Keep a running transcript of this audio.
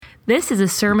This is a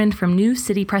sermon from New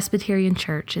City Presbyterian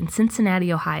Church in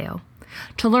Cincinnati, Ohio.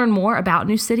 To learn more about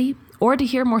New City or to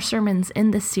hear more sermons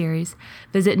in this series,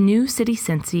 visit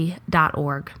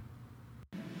newcitycincy.org.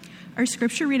 Our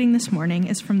scripture reading this morning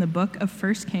is from the book of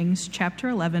 1 Kings, chapter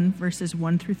 11, verses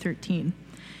 1 through 13.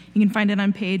 You can find it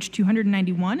on page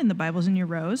 291 in the Bibles in your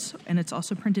rows, and it's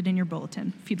also printed in your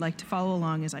bulletin if you'd like to follow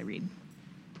along as I read.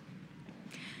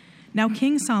 Now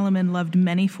King Solomon loved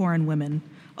many foreign women,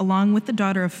 along with the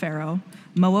daughter of Pharaoh,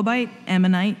 Moabite,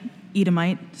 Ammonite,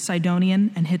 Edomite,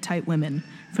 Sidonian, and Hittite women,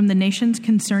 from the nations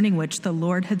concerning which the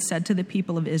Lord had said to the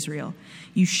people of Israel,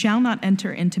 "You shall not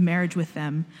enter into marriage with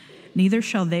them, neither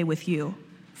shall they with you,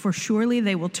 for surely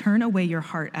they will turn away your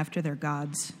heart after their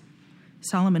gods."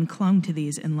 Solomon clung to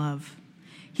these in love.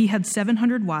 He had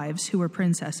 700 wives who were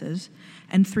princesses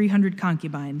and 300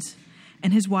 concubines,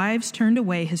 and his wives turned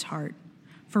away his heart.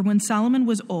 For when Solomon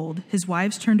was old, his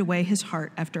wives turned away his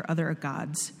heart after other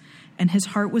gods, and his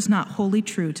heart was not wholly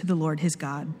true to the Lord his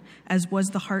God, as was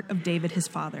the heart of David his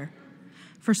father.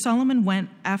 For Solomon went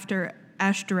after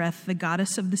Ashtoreth, the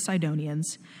goddess of the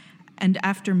Sidonians, and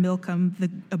after Milcom, the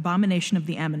abomination of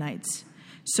the Ammonites.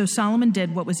 So Solomon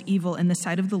did what was evil in the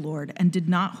sight of the Lord, and did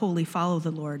not wholly follow the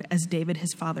Lord, as David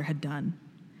his father had done.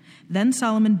 Then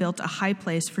Solomon built a high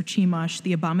place for Chemosh,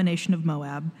 the abomination of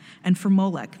Moab, and for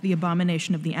Molech, the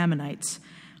abomination of the Ammonites,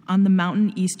 on the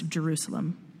mountain east of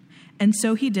Jerusalem. And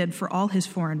so he did for all his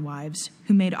foreign wives,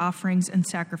 who made offerings and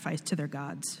sacrificed to their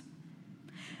gods.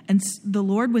 And the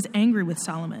Lord was angry with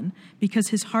Solomon, because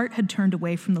his heart had turned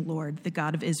away from the Lord, the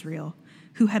God of Israel,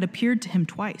 who had appeared to him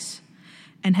twice,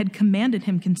 and had commanded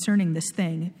him concerning this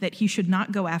thing, that he should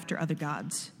not go after other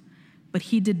gods. But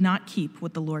he did not keep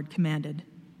what the Lord commanded.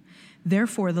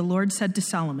 Therefore the Lord said to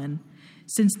Solomon,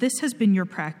 "Since this has been your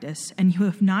practice, and you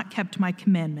have not kept my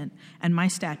commandment and my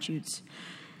statutes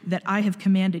that I have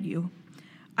commanded you,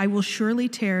 I will surely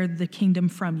tear the kingdom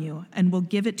from you, and will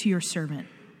give it to your servant.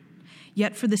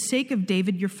 Yet for the sake of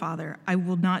David your father, I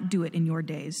will not do it in your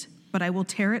days, but I will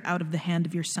tear it out of the hand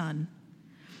of your son.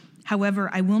 However,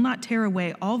 I will not tear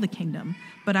away all the kingdom,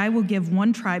 but I will give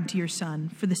one tribe to your son,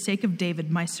 for the sake of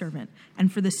David my servant,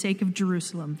 and for the sake of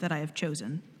Jerusalem that I have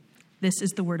chosen." This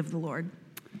is the word of the Lord.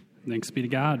 Thanks be to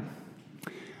God.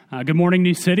 Good morning,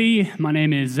 New City. My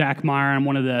name is Zach Meyer. I'm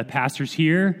one of the pastors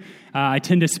here. I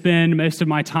tend to spend most of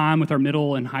my time with our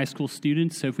middle and high school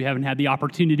students, so if we haven't had the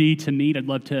opportunity to meet, I'd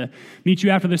love to meet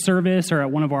you after the service or at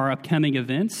one of our upcoming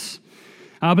events.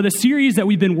 But the series that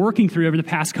we've been working through over the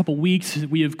past couple weeks,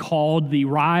 we have called The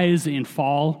Rise and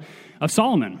Fall of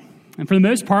Solomon. And for the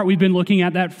most part, we've been looking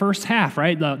at that first half,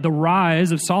 right? The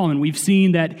rise of Solomon. We've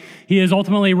seen that he has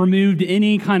ultimately removed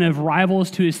any kind of rivals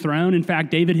to his throne. In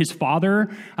fact, David, his father,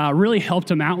 really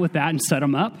helped him out with that and set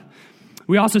him up.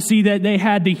 We also see that they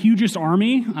had the hugest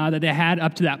army that they had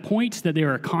up to that point, that they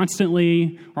were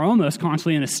constantly, or almost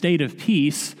constantly, in a state of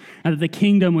peace, and that the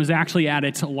kingdom was actually at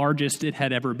its largest it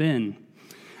had ever been.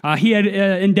 He had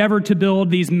endeavored to build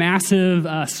these massive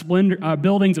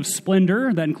buildings of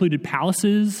splendor that included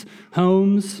palaces,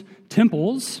 homes,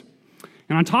 temples.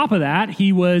 And on top of that,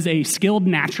 he was a skilled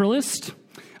naturalist,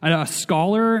 a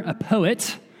scholar, a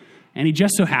poet, and he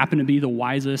just so happened to be the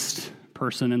wisest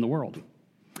person in the world.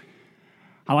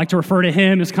 I like to refer to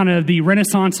him as kind of the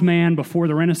Renaissance man before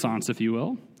the Renaissance, if you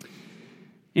will.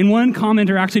 And one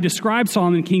commenter actually described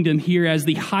Solomon's kingdom here as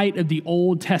the height of the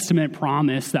Old Testament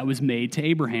promise that was made to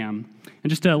Abraham. And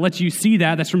just to let you see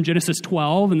that, that's from Genesis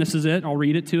 12, and this is it. I'll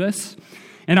read it to us.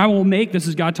 "And I will make," this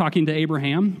is God talking to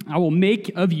Abraham, "I will make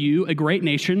of you a great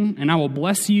nation, and I will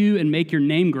bless you and make your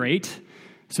name great,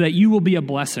 so that you will be a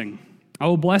blessing. I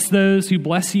will bless those who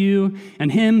bless you, and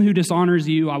him who dishonors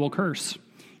you I will curse.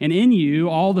 And in you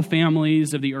all the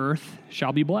families of the earth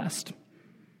shall be blessed."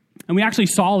 And we actually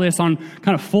saw this on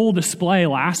kind of full display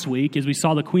last week as we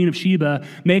saw the Queen of Sheba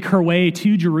make her way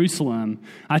to Jerusalem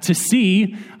to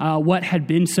see what had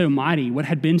been so mighty, what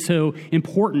had been so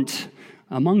important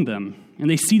among them. And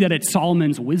they see that it's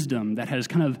Solomon's wisdom that has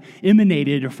kind of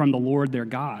emanated from the Lord their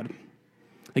God.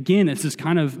 Again, this is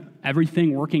kind of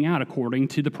everything working out according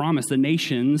to the promise, the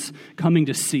nations coming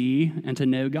to see and to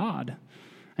know God,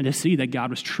 and to see that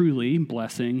God was truly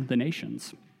blessing the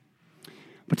nations.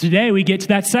 But today we get to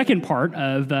that second part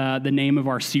of the name of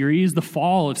our series, The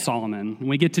Fall of Solomon. And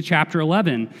we get to chapter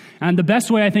 11. And the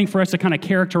best way, I think, for us to kind of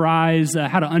characterize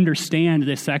how to understand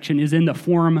this section is in the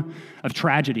form of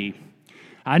tragedy.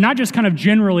 Not just kind of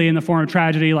generally in the form of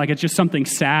tragedy, like it's just something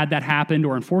sad that happened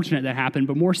or unfortunate that happened,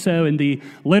 but more so in the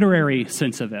literary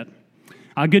sense of it.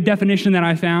 A good definition that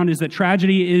I found is that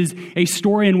tragedy is a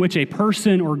story in which a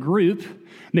person or group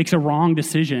makes a wrong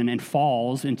decision and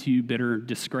falls into bitter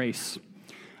disgrace.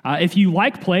 If you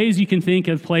like plays, you can think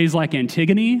of plays like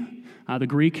Antigone, the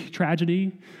Greek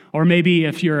tragedy. Or maybe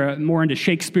if you're more into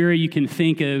Shakespeare, you can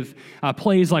think of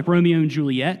plays like Romeo and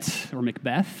Juliet or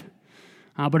Macbeth.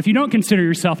 But if you don't consider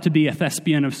yourself to be a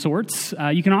thespian of sorts,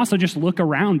 you can also just look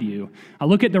around you.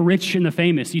 Look at the rich and the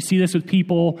famous. You see this with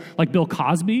people like Bill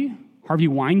Cosby, Harvey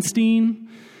Weinstein,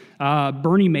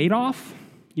 Bernie Madoff.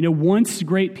 Once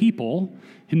great people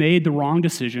who made the wrong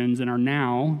decisions and are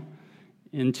now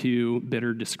into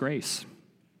bitter disgrace.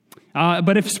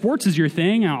 But if sports is your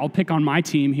thing, I'll pick on my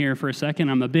team here for a second.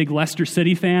 I'm a big Leicester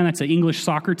City fan. That's an English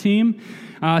soccer team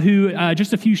who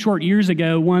just a few short years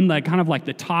ago won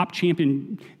the top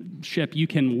championship you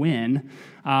can win,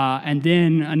 and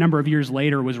then a number of years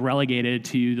later was relegated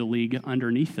to the league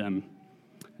underneath them.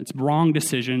 It's wrong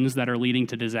decisions that are leading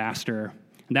to disaster.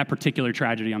 And that particular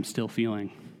tragedy I'm still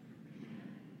feeling.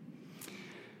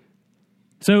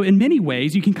 So in many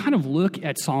ways, you can kind of look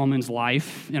at Solomon's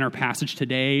life in our passage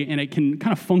today, and it can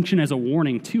kind of function as a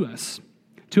warning to us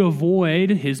to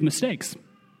avoid his mistakes.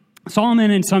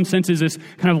 Solomon, in some senses, is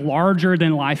kind of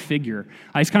larger-than-life figure.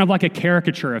 He's kind of like a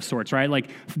caricature of sorts, right? Like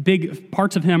big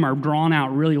parts of him are drawn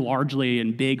out really largely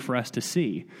and big for us to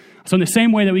see. So in the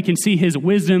same way that we can see his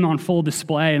wisdom on full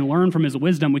display and learn from his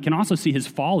wisdom, we can also see his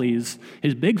follies,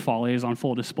 his big follies on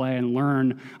full display and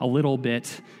learn a little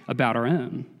bit about our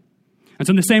own. And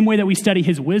so in the same way that we study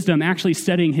his wisdom, actually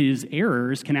studying his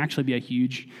errors can actually be a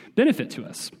huge benefit to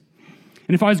us.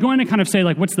 And if I was going to kind of say,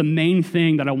 what's the main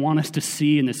thing that I want us to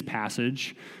see in this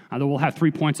passage, though we'll have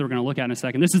 3 points that we're going to look at in a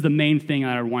second, this is the main thing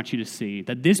that I want you to see,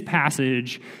 that this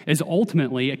passage is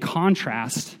ultimately a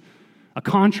contrast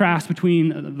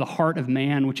between the heart of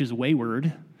man, which is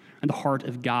wayward, and the heart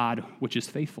of God, which is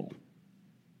faithful.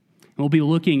 And we'll be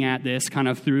looking at this kind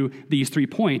of through these 3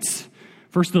 points.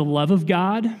 First, the love of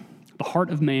God, the heart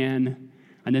of man,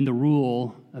 and then the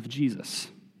rule of Jesus.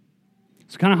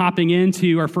 So kind of hopping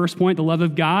into our first point, the love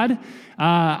of God,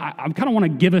 I kind of want to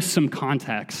give us some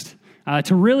context.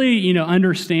 To really,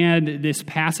 understand this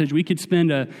passage, we could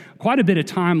spend quite a bit of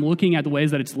time looking at the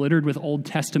ways that it's littered with Old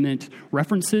Testament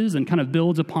references and kind of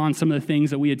builds upon some of the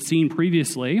things that we had seen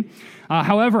previously.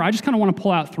 However, I just kind of want to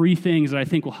pull out 3 things that I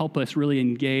think will help us really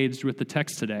engage with the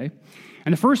text today.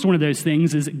 And the first one of those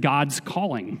things is God's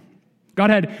calling. God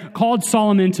had called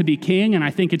Solomon to be king, and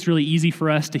I think it's really easy for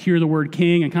us to hear the word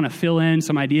king and kind of fill in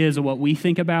some ideas of what we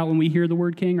think about when we hear the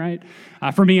word king, right?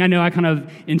 For me, I know I kind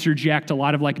of interject a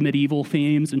lot of medieval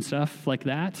themes and stuff like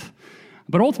that.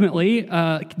 But ultimately,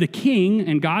 the king,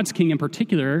 and God's king in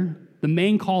particular, the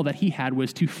main call that he had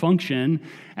was to function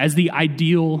as the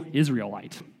ideal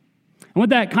Israelite. And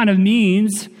what that kind of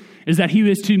means is that he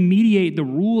was to mediate the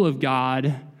rule of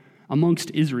God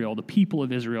amongst Israel, the people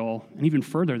of Israel, and even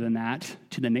further than that,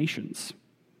 to the nations.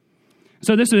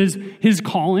 So this is his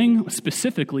calling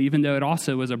specifically, even though it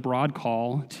also was a broad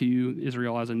call to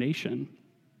Israel as a nation.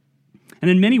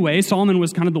 And in many ways, Solomon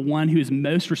was kind of the one who is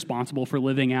most responsible for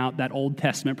living out that Old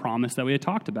Testament promise that we had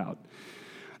talked about.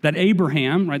 That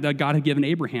Abraham, right, that God had given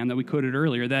Abraham that we quoted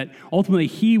earlier, that ultimately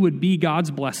he would be God's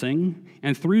blessing,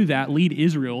 and through that lead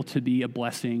Israel to be a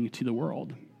blessing to the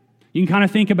world. You can kind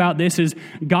of think about this as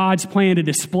God's plan to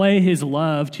display his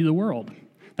love to the world.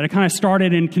 That it kind of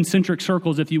started in concentric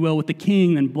circles, if you will, with the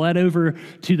king, then bled over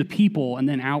to the people, and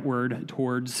then outward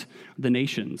towards the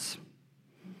nations.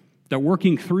 That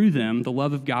working through them, the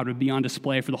love of God would be on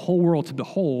display for the whole world to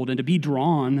behold and to be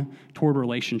drawn toward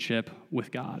relationship with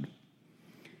God.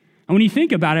 And when you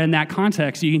think about it in that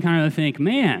context, you can kind of think,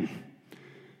 man,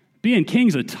 being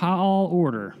king's a tall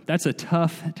order. That's a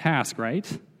tough task, right?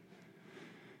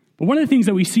 But one of the things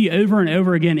that we see over and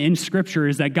over again in Scripture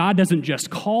is that God doesn't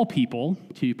just call people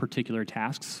to particular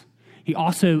tasks, he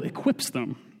also equips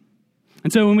them.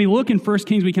 And so when we look in 1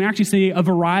 Kings, we can actually see a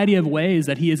variety of ways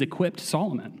that he has equipped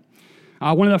Solomon.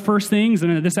 One of the first things,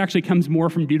 and this actually comes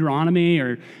more from Deuteronomy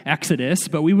or Exodus,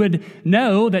 but we would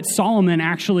know that Solomon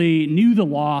actually knew the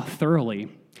law thoroughly.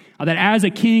 That as a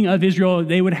king of Israel,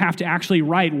 they would have to actually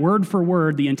write word for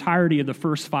word the entirety of the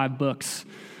first 5 books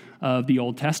of the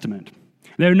Old Testament.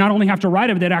 They would not only have to write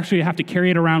it, but they'd actually have to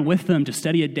carry it around with them, to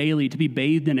study it daily, to be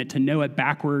bathed in it, to know it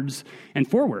backwards and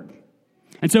forward.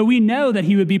 And so we know that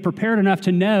he would be prepared enough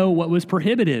to know what was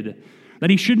prohibited, that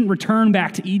he shouldn't return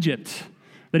back to Egypt,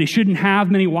 that he shouldn't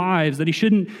have many wives, that he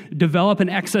shouldn't develop an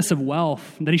excess of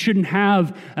wealth, that he shouldn't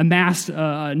have amassed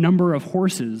a number of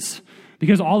horses,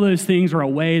 because all those things are a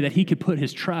way that he could put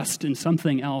his trust in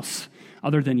something else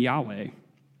other than Yahweh.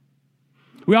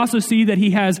 We also see that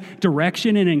he has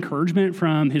direction and encouragement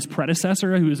from his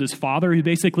predecessor, who is his father, who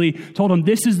basically told him,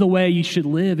 this is the way you should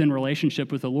live in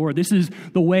relationship with the Lord. This is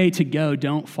the way to go.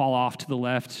 Don't fall off to the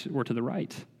left or to the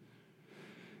right.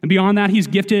 And beyond that, he's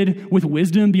gifted with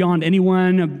wisdom beyond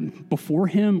anyone before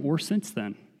him or since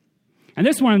then. And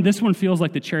this one feels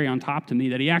like the cherry on top to me,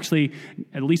 that he actually,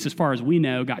 at least as far as we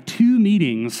know, got 2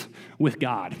 meetings with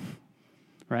God,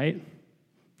 right?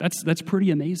 That's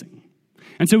pretty amazing.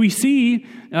 And so we see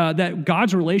that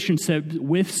God's relationship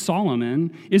with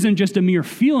Solomon isn't just a mere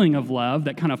feeling of love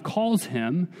that kind of calls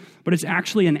him, but it's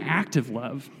actually an active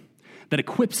love that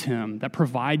equips him, that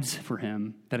provides for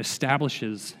him, that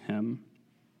establishes him.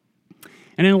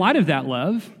 And in light of that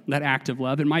love, that active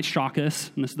love, it might shock us,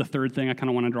 and this is the third thing I kind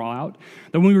of want to draw out,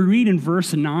 that when we read in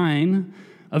verse 9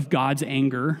 of God's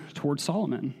anger towards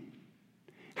Solomon,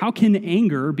 how can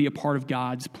anger be a part of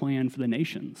God's plan for the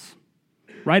nations?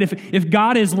 Right? If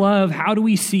God is love, how do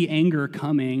we see anger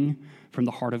coming from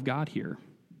the heart of God here?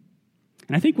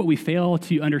 And I think what we fail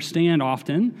to understand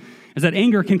often is that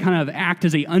anger can kind of act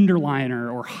as an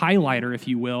underliner or highlighter, if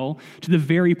you will, to the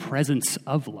very presence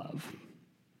of love.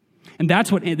 And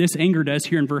that's what this anger does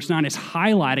here in verse 9, is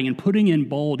highlighting and putting in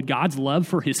bold God's love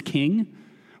for his king,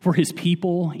 for his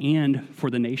people, and for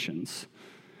the nations.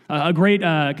 A great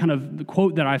kind of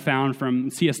quote that I found from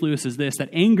C.S. Lewis is this, that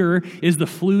anger is the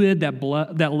fluid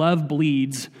that love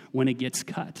bleeds when it gets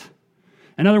cut.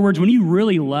 In other words, when you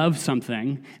really love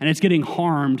something and it's getting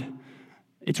harmed,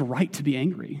 it's right to be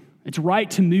angry. It's right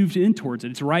to move in towards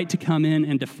it. It's right to come in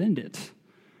and defend it.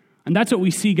 And that's what we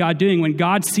see God doing. When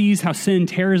God sees how sin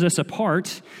tears us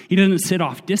apart, he doesn't sit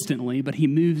off distantly, but he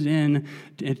moves in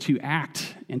to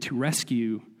act and to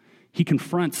rescue. He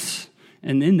confronts,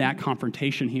 and in that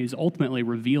confrontation, he is ultimately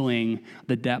revealing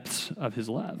the depths of his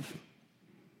love.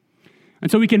 And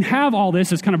so we can have all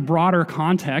this as kind of broader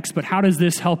context, but how does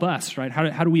this help us, right?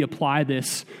 How do we apply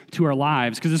this to our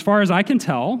lives? Because as far as I can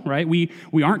tell, right, we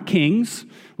aren't kings.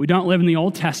 We don't live in the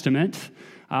Old Testament.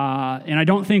 And I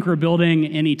don't think we're building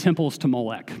any temples to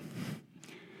Molech.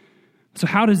 So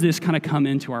how does this kind of come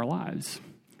into our lives?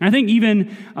 And I think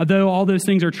even though all those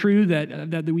things are true,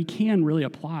 that we can really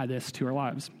apply this to our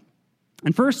lives.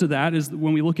 And first of that is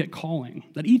when we look at calling,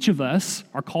 that each of us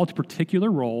are called to particular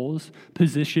roles,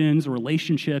 positions,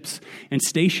 relationships, and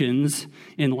stations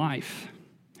in life.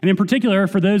 And in particular,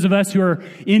 for those of us who are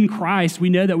in Christ, we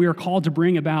know that we are called to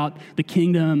bring about the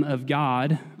kingdom of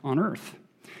God on earth.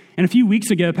 And a few weeks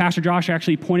ago, Pastor Josh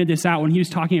actually pointed this out when he was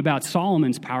talking about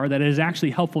Solomon's power, that it is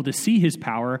actually helpful to see his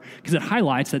power because it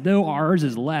highlights that though ours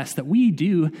is less, that we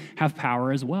do have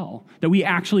power as well, that we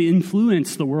actually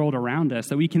influence the world around us,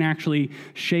 that we can actually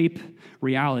shape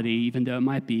reality, even though it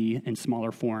might be in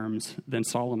smaller forms than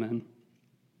Solomon.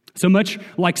 So much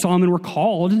like Solomon, we're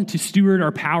called to steward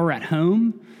our power at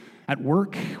home, at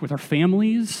work, with our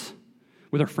families,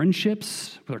 with our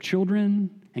friendships, with our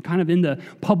children, and kind of in the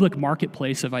public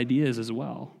marketplace of ideas as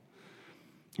well.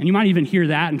 And you might even hear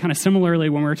that, and kind of similarly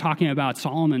when we're talking about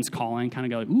Solomon's calling, kind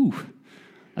of go, ooh,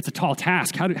 that's a tall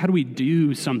task. How do we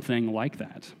do something like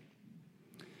that?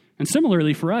 And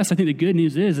similarly for us, I think the good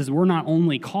news is we're not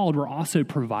only called, we're also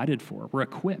provided for. We're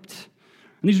equipped.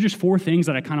 And these are just 4 things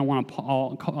that I kind of want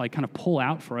to pull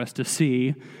out for us to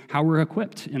see how we're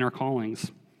equipped in our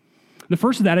callings. The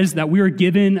first of that is that we are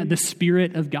given the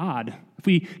Spirit of God. If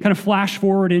we kind of flash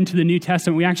forward into the New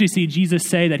Testament, we actually see Jesus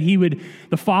say that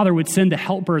the Father would send the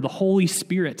Helper, the Holy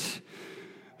Spirit,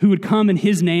 who would come in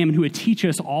his name and who would teach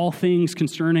us all things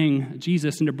concerning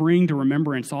Jesus and to bring to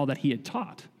remembrance all that he had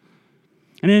taught.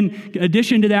 And in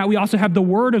addition to that, we also have the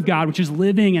Word of God, which is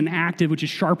living and active, which is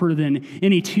sharper than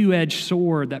any two-edged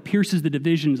sword that pierces the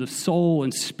divisions of soul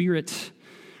and spirit,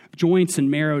 joints and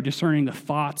marrow, discerning the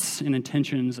thoughts and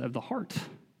intentions of the heart.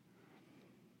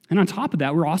 And on top of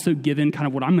that, we're also given kind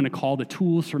of what I'm going to call the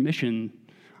tools for mission,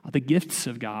 the gifts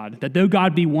of God. That though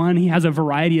God be one, he has a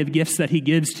variety of gifts that he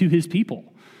gives to his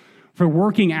people for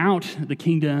working out the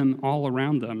kingdom all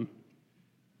around them.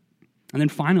 And then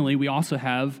finally, we also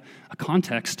have a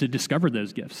context to discover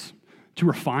those gifts, to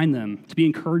refine them, to be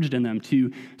encouraged in them,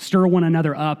 to stir one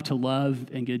another up to love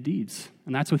and good deeds.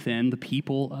 And that's within the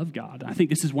people of God. I think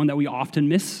this is one that we often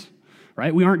miss,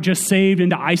 right? We aren't just saved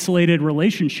into isolated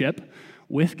relationship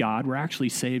with God, we're actually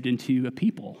saved into a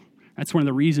people. That's one of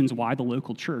the reasons why the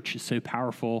local church is so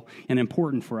powerful and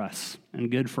important for us and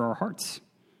good for our hearts.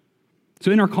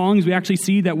 So in our callings, we actually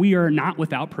see that we are not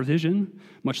without provision,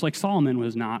 much like Solomon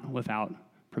was not without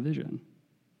provision.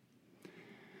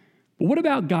 But what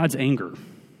about God's anger?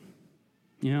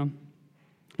 And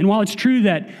while it's true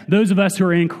that those of us who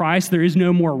are in Christ, there is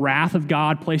no more wrath of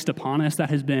God placed upon us, that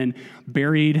has been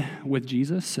buried with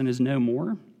Jesus and is no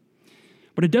more.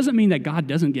 But it doesn't mean that God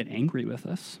doesn't get angry with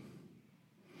us.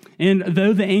 And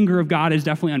though the anger of God is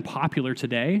definitely unpopular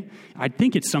today, I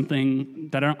think it's something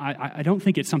that I don't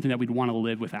think it's something that we'd want to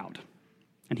live without.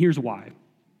 And here's why.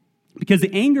 Because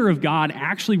the anger of God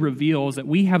actually reveals that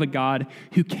we have a God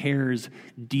who cares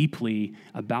deeply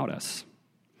about us.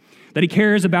 That he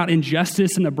cares about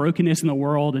injustice and the brokenness in the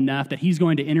world enough that he's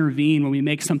going to intervene when we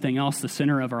make something else the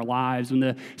center of our lives, when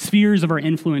the spheres of our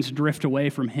influence drift away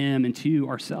from him and to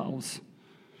ourselves.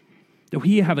 That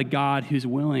we have a God who's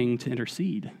willing to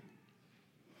intercede.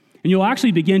 And you'll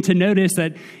actually begin to notice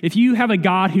that if you have a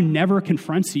God who never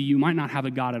confronts you, you might not have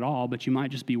a God at all, but you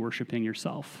might just be worshiping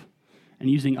yourself and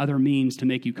using other means to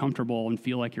make you comfortable and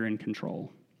feel like you're in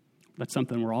control. That's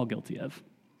something we're all guilty of.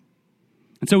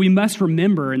 And so we must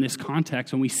remember in this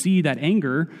context, when we see that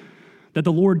anger, that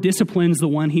the Lord disciplines the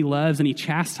one he loves and he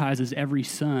chastises every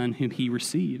son whom he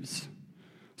receives.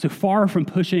 So far from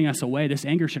pushing us away, this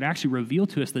anger should actually reveal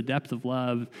to us the depth of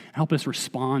love and help us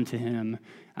respond to him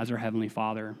as our Heavenly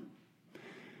Father.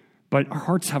 But our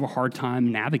hearts have a hard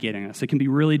time navigating this. It can be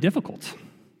really difficult.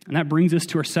 And that brings us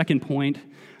to our second point,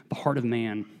 the heart of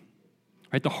man.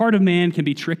 Right, the heart of man can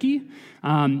be tricky,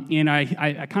 and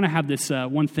I kind of have this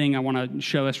one thing I want to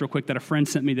show us real quick that a friend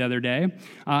sent me the other day,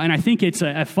 and I think it's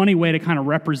a funny way to kind of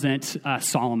represent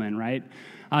Solomon, right?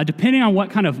 Depending on what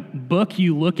kind of book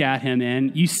you look at him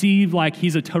in, you see like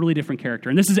he's a totally different character.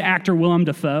 And this is actor Willem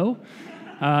Dafoe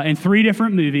in 3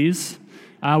 different movies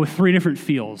with 3 different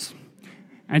feels.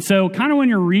 And so kind of when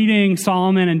you're reading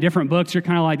Solomon in different books, you're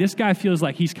kind of like, this guy feels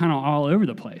like he's kind of all over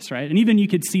the place, right? And even you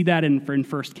could see that in 1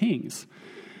 Kings.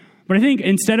 But I think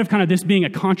instead of kind of this being a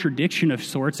contradiction of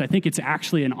sorts, I think it's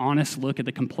actually an honest look at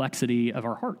the complexity of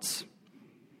our hearts.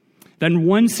 That in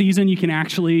one season you can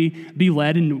actually be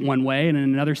led in one way, and in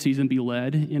another season be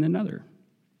led in another.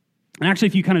 And actually,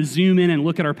 if you kind of zoom in and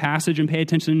look at our passage and pay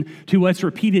attention to what's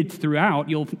repeated throughout,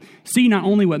 you'll see not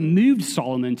only what moved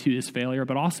Solomon to his failure,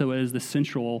 but also as the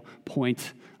central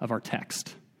point of our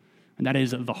text, and that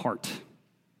is the heart.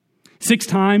 6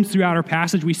 times throughout our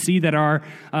passage, we see that our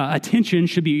attention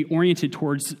should be oriented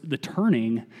towards the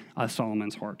turning of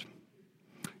Solomon's heart.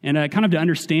 And kind of to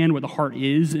understand what the heart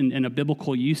is in a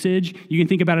biblical usage, you can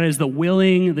think about it as the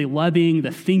willing, the loving,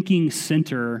 the thinking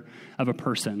center of a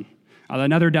person.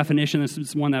 Another definition, this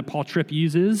is one that Paul Tripp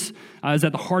uses, is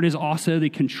that the heart is also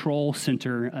the control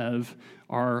center of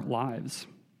our lives.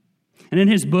 And in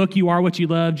his book, You Are What You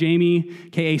Love, Jamie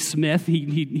K.A. Smith,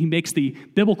 he makes the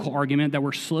biblical argument that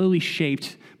we're slowly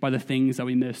shaped by the things that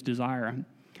we most desire.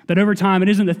 That over time, it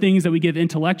isn't the things that we give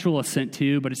intellectual assent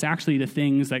to, but it's actually the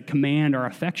things that command our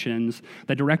affections,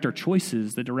 that direct our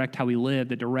choices, that direct how we live,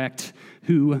 that direct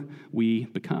who we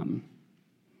become.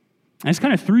 And it's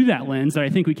kind of through that lens that I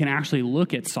think we can actually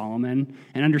look at Solomon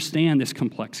and understand this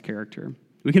complex character.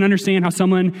 We can understand how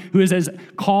someone who is as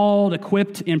called,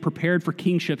 equipped, and prepared for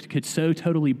kingship could so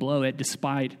totally blow it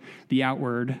despite the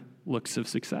outward looks of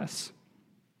success.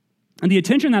 And the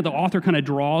attention that the author kind of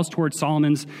draws towards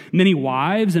Solomon's many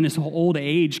wives and his old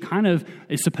age kind of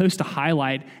is supposed to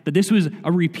highlight that this was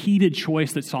a repeated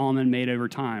choice that Solomon made over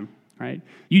time, right?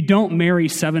 You don't marry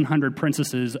 700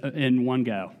 princesses in one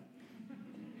go.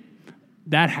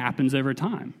 That happens over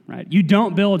time, right? You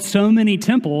don't build so many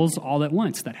temples all at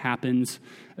once. That happens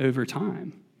over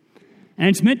time. And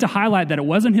it's meant to highlight that it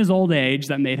wasn't his old age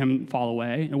that made him fall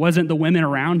away. It wasn't the women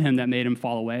around him that made him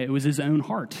fall away. It was his own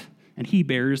heart. And he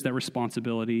bears that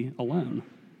responsibility alone.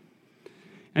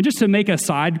 And just to make a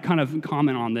side kind of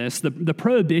comment on this, the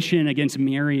prohibition against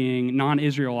marrying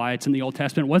non-Israelites in the Old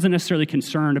Testament wasn't necessarily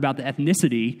concerned about the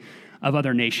ethnicity of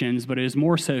other nations, but it was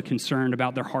more so concerned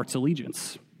about their heart's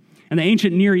allegiance. In the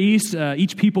ancient Near East,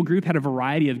 each people group had a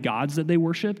variety of gods that they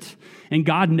worshipped. And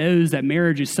God knows that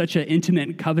marriage is such an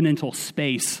intimate, covenantal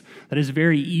space that it's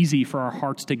very easy for our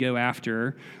hearts to go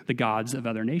after the gods of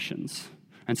other nations.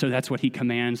 And so that's what he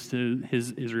commands to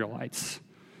his Israelites.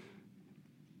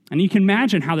 And you can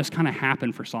imagine how this kind of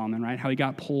happened for Solomon, right? How he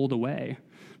got pulled away.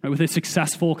 Right? With a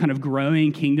successful kind of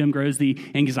growing kingdom grows the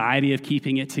anxiety of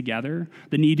keeping it together,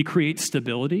 the need to create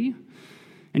stability.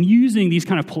 And using these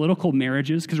kind of political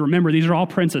marriages, because remember, these are all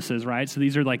princesses, right? So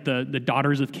these are like the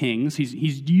daughters of kings. He's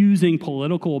using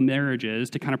political marriages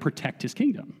to kind of protect his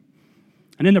kingdom.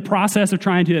 And in the process of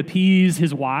trying to appease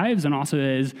his wives and also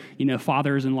his,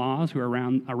 fathers-in-laws who are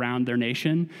around their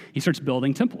nation, he starts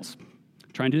building temples,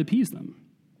 trying to appease them.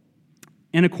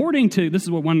 And this is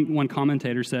what one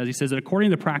commentator says, he says that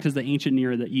according to the practice of the ancient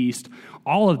Near East,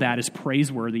 all of that is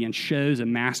praiseworthy and shows a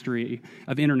mastery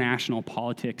of international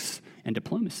politics and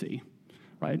diplomacy,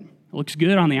 right? It looks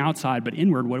good on the outside, but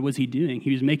inward, what was he doing?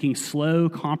 He was making slow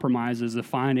compromises of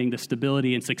finding the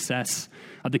stability and success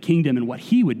of the kingdom and what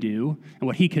he would do and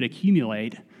what he could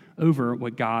accumulate over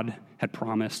what God had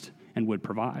promised and would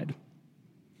provide.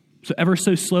 So ever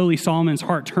so slowly, Solomon's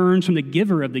heart turns from the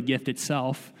giver of the gift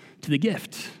itself to the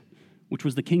gift, which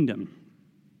was the kingdom.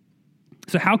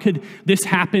 So how could this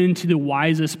happen to the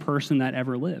wisest person that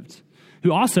ever lived,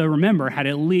 who also, remember, had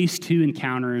at least 2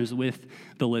 encounters with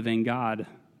the living God?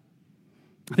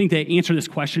 I think the answer to this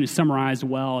question is summarized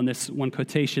well in this one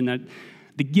quotation, that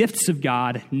the gifts of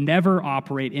God never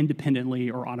operate independently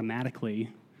or automatically,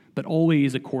 but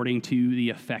always according to the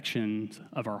affections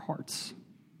of our hearts.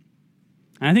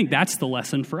 And I think that's the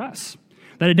lesson for us,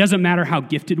 that it doesn't matter how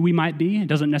gifted we might be. It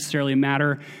doesn't necessarily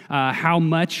matter how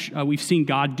much we've seen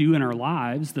God do in our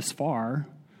lives this far,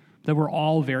 that we're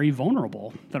all very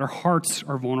vulnerable, that our hearts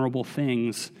are vulnerable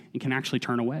things and can actually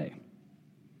turn away.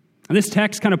 And this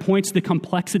text kind of points to the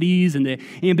complexities and the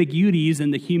ambiguities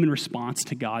in the human response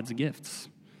to God's gifts.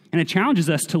 And it challenges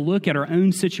us to look at our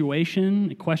own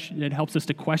situation. It helps us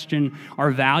to question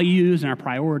our values and our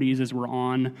priorities as we're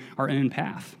on our own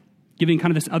path, giving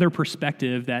kind of this other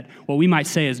perspective that what we might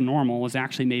say is normal is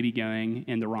actually maybe going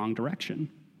in the wrong direction.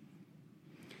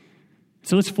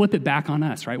 So let's flip it back on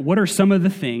us, right? What are some of the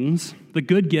things, the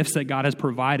good gifts that God has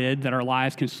provided that our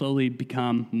lives can slowly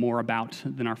become more about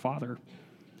than our Father?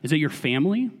 Is it your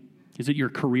family? Is it your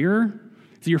career?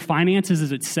 Is it your finances?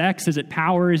 Is it sex? Is it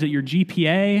power? Is it your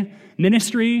GPA?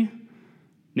 Ministry?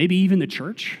 Maybe even the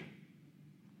church?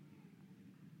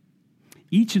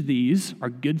 Each of these are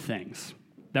good things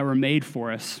that were made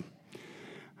for us.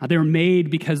 They were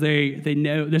made because they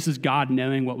know this is God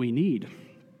knowing what we need.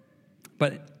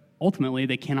 But ultimately,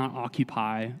 they cannot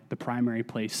occupy the primary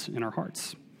place in our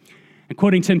hearts. And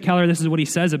quoting Tim Keller, this is what he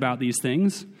says about these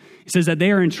things. He says that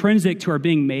they are intrinsic to our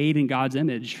being made in God's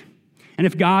image. And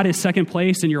if God is second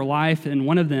place in your life and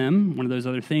one of those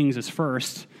other things is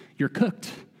first, you're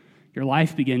cooked. Your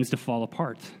life begins to fall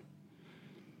apart.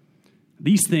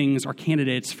 These things are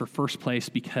candidates for first place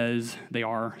because they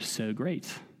are so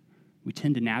great. We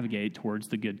tend to navigate towards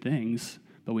the good things,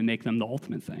 but we make them the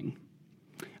ultimate thing.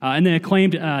 And the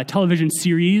acclaimed television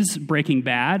series Breaking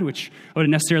Bad, which I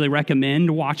wouldn't necessarily recommend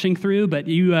watching through, but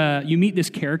you meet this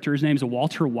character. His name is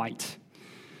Walter White.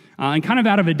 And kind of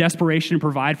out of a desperation to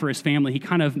provide for his family, he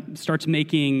kind of starts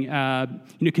making,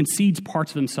 concedes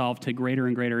parts of himself to greater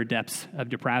and greater depths of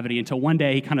depravity until one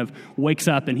day he kind of wakes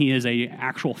up and he is a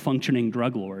actual functioning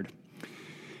drug lord.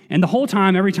 And the whole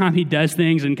time, every time he does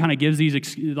things and kind of gives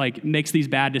makes these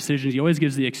bad decisions, he always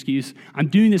gives the excuse, I'm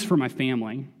doing this for my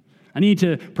family. I need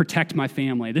to protect my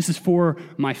family. This is for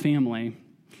my family.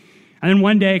 And then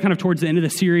one day, kind of towards the end of the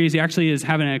series, he actually is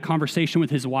having a conversation with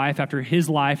his wife after his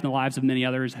life and the lives of many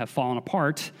others have fallen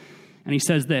apart. And he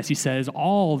says this, he says,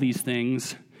 all these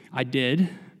things I did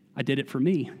it for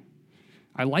me.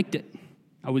 I liked it.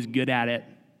 I was good at it.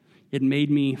 It made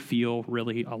me feel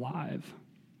really alive.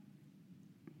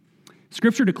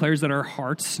 Scripture declares that our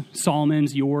hearts,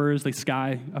 Solomon's, yours, this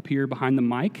guy up here behind the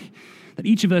mic, that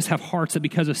each of us have hearts that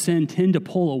because of sin tend to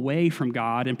pull away from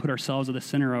God and put ourselves at the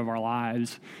center of our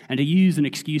lives and to use an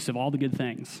excuse of all the good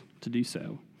things to do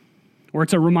so. Or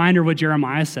it's a reminder of what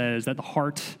Jeremiah says, that the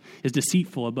heart is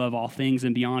deceitful above all things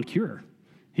and beyond cure.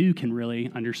 Who can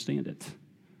really understand it?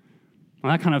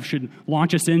 Well, that kind of should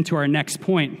launch us into our next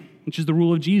point, which is the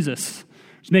rule of Jesus,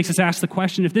 which makes us ask the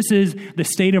question, if this is the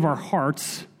state of our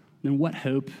hearts, then what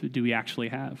hope do we actually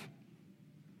have?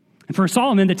 And for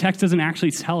Solomon, the text doesn't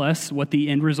actually tell us what the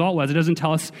end result was. It doesn't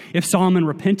tell us if Solomon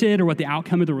repented or what the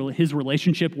outcome of his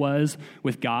relationship was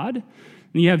with God.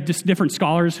 And you have just different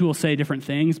scholars who will say different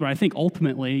things, but I think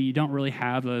ultimately you don't really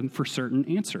have a for certain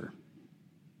answer.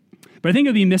 But I think it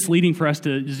would be misleading for us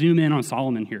to zoom in on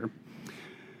Solomon here.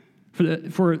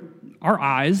 For our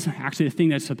eyes, actually the thing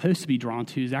that's supposed to be drawn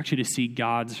to is actually to see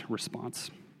God's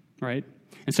response, right?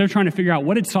 Instead of trying to figure out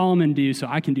what did Solomon do so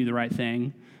I can do the right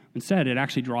thing, instead, it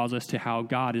actually draws us to how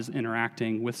God is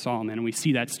interacting with Solomon, and we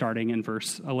see that starting in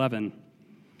verse 11.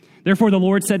 Therefore, the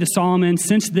Lord said to Solomon,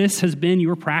 since this has been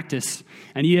your practice,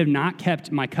 and you have not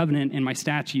kept my covenant and my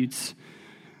statutes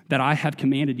that I have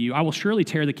commanded you, I will surely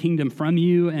tear the kingdom from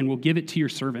you and will give it to your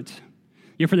servant.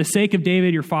 Yet for the sake of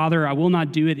David, your father, I will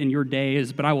not do it in your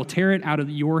days, but I will tear it out of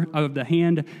the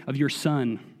hand of your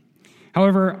son.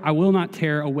 However, I will not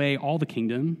tear away all the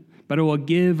kingdom, but I will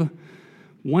give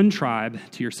one tribe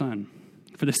to your son,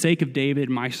 for the sake of David,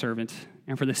 my servant,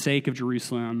 and for the sake of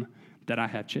Jerusalem that I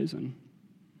have chosen.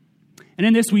 And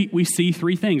in this, we see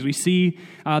three things. We see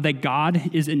that God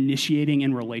is initiating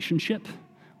in relationship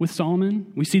with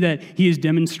Solomon. We see that he is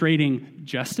demonstrating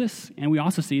justice, and we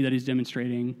also see that he's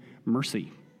demonstrating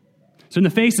mercy. So in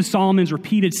the face of Solomon's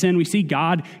repeated sin, we see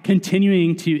God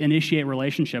continuing to initiate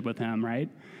relationship with him, right?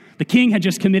 The king had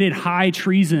just committed high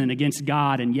treason against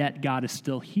God, and yet God is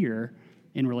still here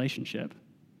in relationship.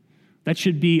 That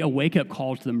should be a wake-up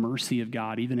call to the mercy of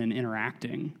God, even in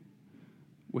interacting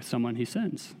with someone who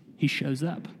sins. he shows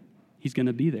up. He's going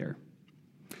to be there.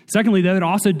 Secondly, though, it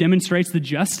also demonstrates the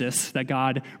justice that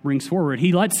God brings forward.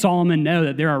 He lets Solomon know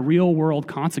that there are real-world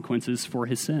consequences for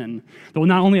his sin that will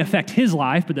not only affect his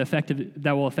life, but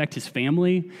that will affect his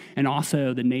family and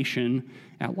also the nation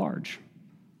at large.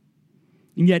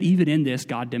 And yet, even in this,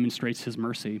 God demonstrates his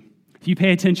mercy. If you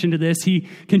pay attention to this, he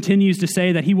continues to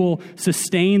say that he will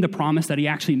sustain the promise that he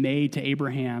actually made to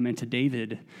Abraham and to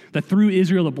David, that through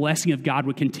Israel, the blessing of God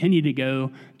would continue to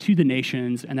go to the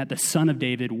nations and that the son of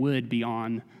David would be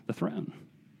on the throne.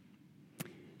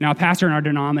 Now, a pastor in our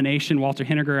denomination, Walter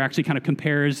Henniger, actually kind of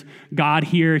compares God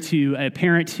here to a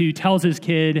parent who tells his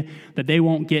kid that they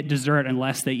won't get dessert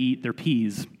unless they eat their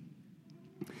peas.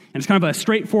 And it's kind of a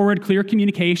straightforward, clear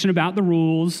communication about the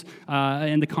rules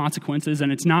and the consequences. And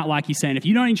it's not like he's saying, if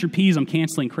you don't eat your peas, I'm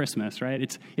canceling Christmas,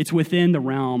 right? It's within the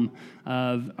realm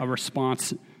of a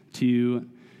response to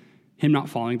him not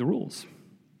following the rules.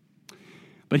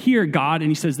 But here, God,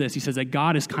 and he says this, he says that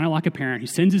God is kind of like a parent who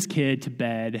sends his kid to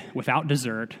bed without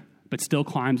dessert, but still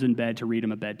climbs in bed to read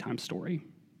him a bedtime story.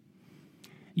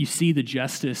 You see the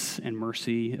justice and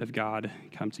mercy of God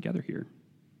come together here.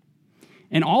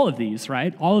 And all of these,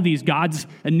 right? All of these, God's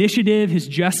initiative, his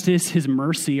justice, his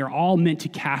mercy are all meant to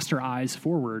cast our eyes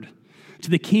forward to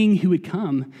the King who would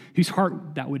come, whose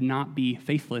heart that would not be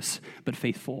faithless, but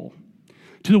faithful.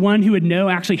 To the one who would know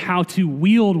actually how to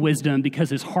wield wisdom because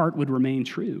his heart would remain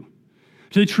true.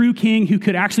 To the true King who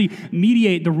could actually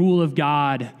mediate the rule of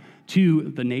God to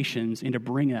the nations and to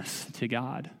bring us to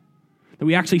God. That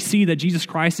we actually see that Jesus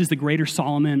Christ is the greater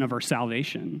Solomon of our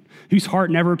salvation, whose heart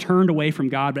never turned away from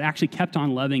God, but actually kept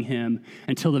on loving him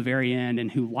until the very end,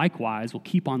 and who likewise will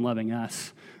keep on loving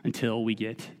us until we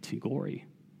get to glory.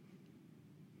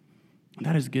 And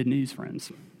that is good news,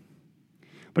 friends.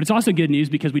 But it's also good news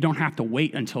because we don't have to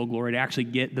wait until glory to actually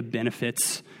get the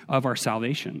benefits of our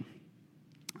salvation.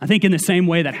 I think in the same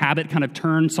way that habit kind of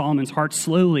turned Solomon's heart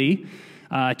slowly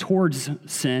towards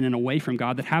sin and away from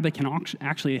God, that habit can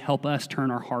actually help us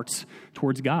turn our hearts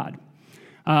towards God.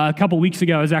 A couple weeks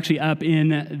ago, I was actually up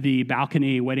in the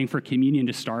balcony waiting for communion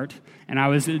to start, and I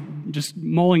was just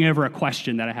mulling over a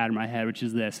question that I had in my head, which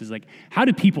is this, is like, how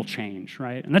do people change,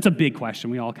 right? And that's a big question.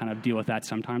 We all kind of deal with that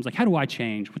sometimes. Like, how do I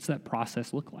change? What's that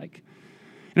process look like?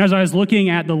 And as I was looking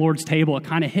at the Lord's table, it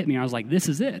kind of hit me. I was like, this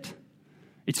is it.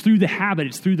 It's through the habit,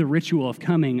 it's through the ritual of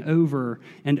coming over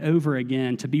and over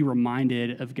again to be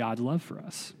reminded of God's love for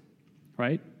us,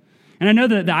 right? And I know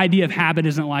that the idea of habit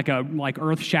isn't like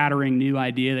earth-shattering new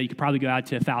idea that you could probably go out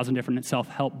to 1,000 different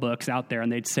self-help books out there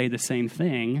and they'd say the same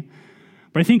thing.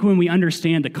 But I think when we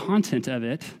understand the content of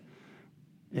it,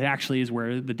 it actually is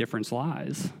where the difference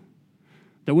lies.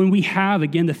 That when we have,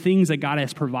 again, the things that God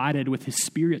has provided with his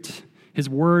Spirit, his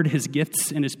word, his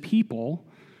gifts, and his people,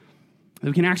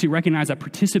 we can actually recognize that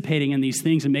participating in these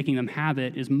things and making them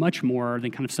habit is much more than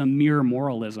kind of some mere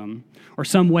moralism or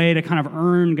some way to kind of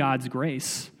earn God's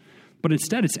grace. But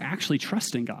instead, it's actually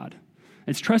trusting God.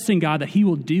 It's trusting God that he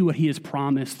will do what he has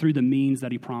promised through the means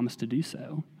that he promised to do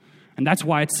so. And that's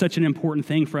why it's such an important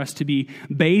thing for us to be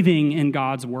bathing in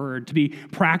God's word, to be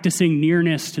practicing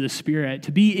nearness to the Spirit,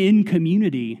 to be in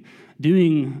community,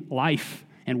 doing life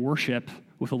and worship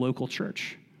with a local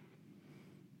church.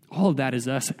 All of that is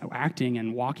us acting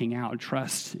and walking out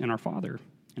trust in our Father,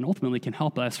 and ultimately can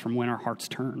help us from when our hearts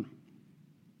turn.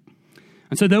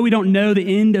 And so though we don't know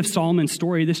the end of Solomon's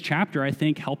story, this chapter, I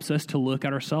think, helps us to look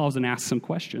at ourselves and ask some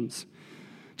questions.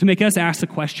 To make us ask the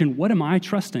question, what am I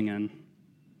trusting in?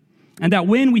 And that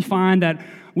when we find that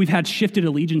we've had shifted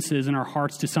allegiances in our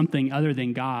hearts to something other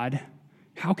than God,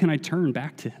 how can I turn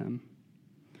back to him?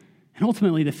 And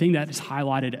ultimately, the thing that is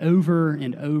highlighted over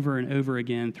and over and over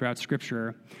again throughout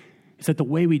Scripture is that the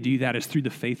way we do that is through the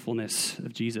faithfulness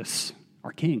of Jesus,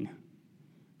 our King.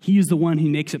 He is the one who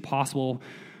makes it possible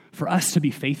for us to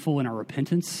be faithful in our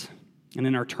repentance and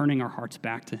in our turning our hearts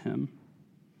back to him.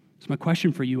 So my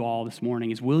question for you all this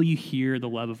morning is, will you hear the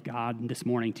love of God this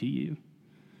morning to you?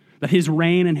 That his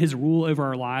reign and his rule over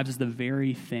our lives is the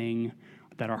very thing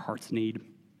that our hearts need.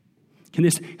 Can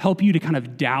this help you to kind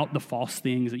of doubt the false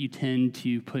things that you tend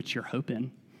to put your hope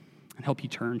in and help you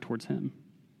turn towards him?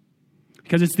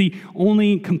 Because it's the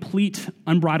only complete,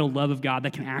 unbridled love of God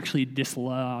that can actually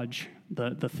dislodge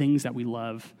the things that we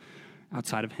love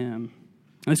outside of him.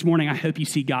 And this morning, I hope you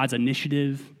see God's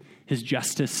initiative, his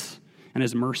justice, and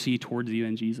his mercy towards you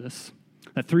in Jesus.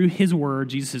 That through his word,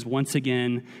 Jesus is once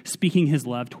again speaking his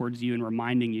love towards you and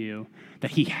reminding you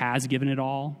that he has given it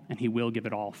all and he will give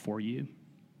it all for you.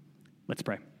 Let's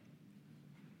pray.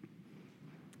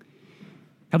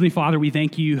 Heavenly Father, we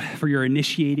thank you for your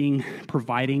initiating,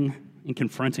 providing, and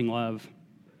confronting love.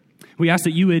 We ask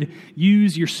that you would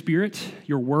use your Spirit,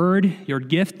 your word, your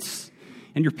gifts,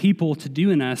 and your people to do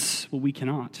in us what we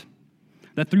cannot.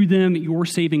 That through them, your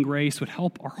saving grace would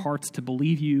help our hearts to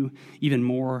believe you even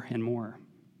more and more.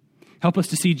 Help us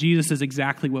to see Jesus as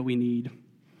exactly what we need.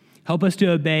 Help us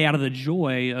to obey out of the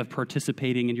joy of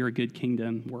participating in your good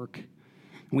kingdom work.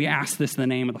 And we ask this in the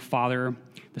name of the Father,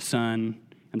 the Son,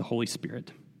 and the Holy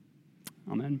Spirit.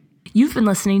 Amen. You've been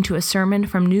listening to a sermon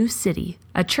from New City,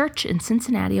 a church in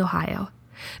Cincinnati, Ohio.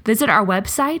 Visit our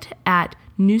website at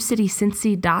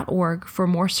newcitycincy.org for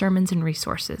more sermons and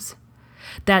resources.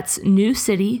 That's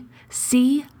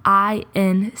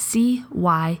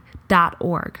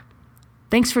newcitycincy.org.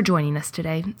 Thanks for joining us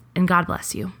today, and God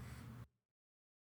bless you.